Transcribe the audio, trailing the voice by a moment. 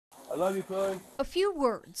I love you, Chloe. A few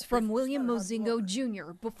words from William Mozingo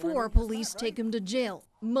Jr. before police take him to jail.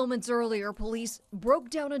 Moments earlier, police broke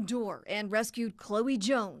down a door and rescued Chloe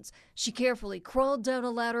Jones. She carefully crawled down a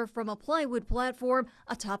ladder from a plywood platform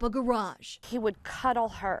atop a garage. He would cuddle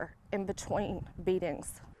her in between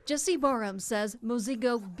beatings. Jesse Barham says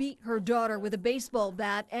Mozingo beat her daughter with a baseball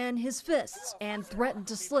bat and his fists and threatened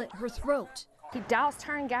to slit her throat. He doused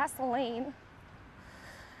her in gasoline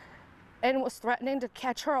and was threatening to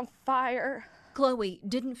catch her on fire. Chloe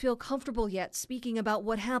didn't feel comfortable yet speaking about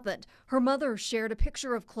what happened. Her mother shared a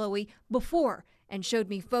picture of Chloe before and showed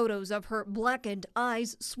me photos of her blackened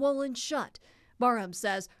eyes swollen shut. Barham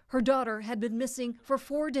says her daughter had been missing for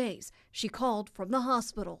 4 days. She called from the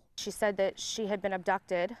hospital. She said that she had been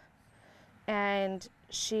abducted, and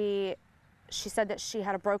she said that she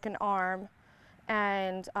had a broken arm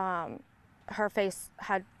and her face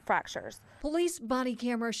had fractures. Police body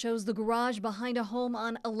camera shows the garage behind a home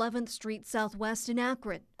on 11th Street Southwest in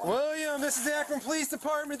Akron. William, this is the Akron Police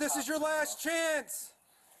Department. This is your last chance.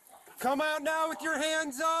 Come out now with your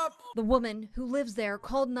hands up. The woman who lives there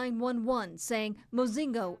called 911 saying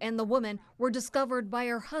Mozingo and the woman were discovered by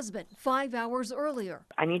her husband 5 hours earlier.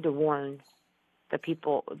 I need to warn the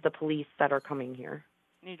police that are coming here.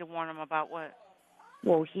 Need to warn them about what?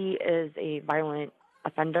 Well, he is a violent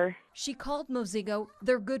offender. She called Mozingo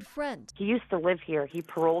their good friend. He used to live here. He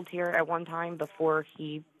paroled here at one time before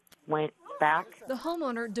he went back. The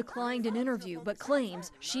homeowner declined an interview but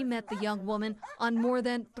claims she met the young woman on more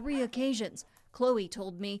than 3 occasions. Chloe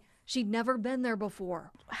told me she'd never been there before.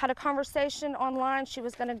 Had a conversation online. She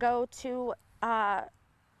was going to go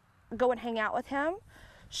and hang out with him.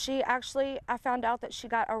 I found out that she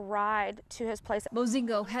got a ride to his place.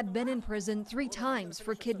 Mozingo had been in prison 3 times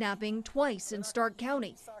for kidnapping, twice in Stark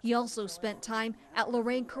County. He also spent time at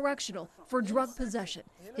Lorain Correctional for drug possession.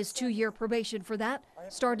 His 2-year probation for that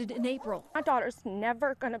started in April. My daughter's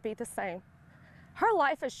never going to be the same. Her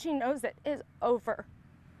life as she knows it is over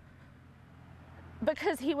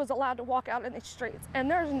because he was allowed to walk out in the streets, and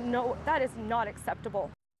that is not acceptable.